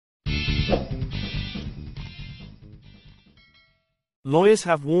Lawyers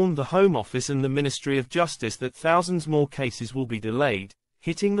have warned the Home Office and the Ministry of Justice that thousands more cases will be delayed,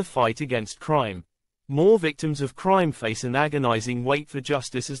 hitting the fight against crime. More victims of crime face an agonizing wait for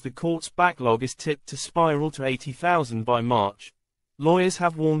justice as the court's backlog is tipped to spiral to 80,000 by March. Lawyers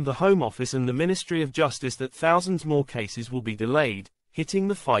have warned the Home Office and the Ministry of Justice that thousands more cases will be delayed, hitting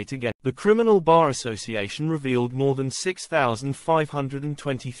the fight again. The Criminal Bar Association revealed more than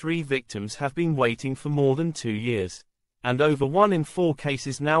 6,523 victims have been waiting for more than 2 years. And over 1 in 4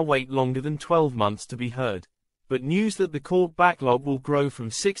 cases now wait longer than 12 months to be heard. But news that the court backlog will grow from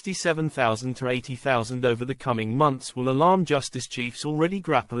 67,000 to 80,000 over the coming months will alarm justice chiefs already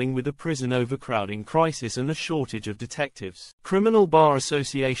grappling with a prison overcrowding crisis and a shortage of detectives. Criminal Bar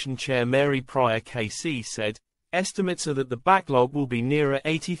Association Chair Mary Pryor KC said, "Estimates are that the backlog will be nearer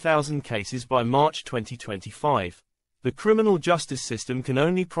 80,000 cases by March 2025. The criminal justice system can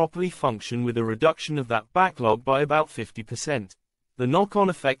only properly function with a reduction of that backlog by about 50%. The knock-on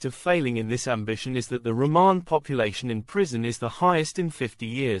effect of failing in this ambition is that the remand population in prison is the highest in 50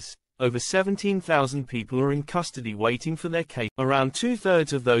 years. Over 17,000 people are in custody waiting for their case. Around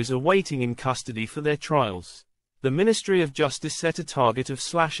 2/3 of those are waiting in custody for their trials." The Ministry of Justice set a target of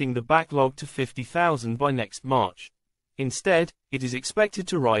slashing the backlog to 50,000 by next March. Instead, it is expected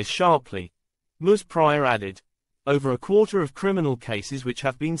to rise sharply. Ms. Pryor added, "Over a quarter of criminal cases which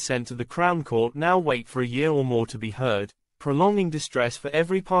have been sent to the Crown Court now wait for a year or more to be heard, prolonging distress for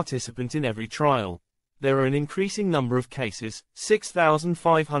every participant in every trial. There are an increasing number of cases,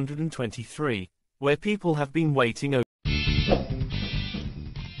 6,523, where people have been waiting over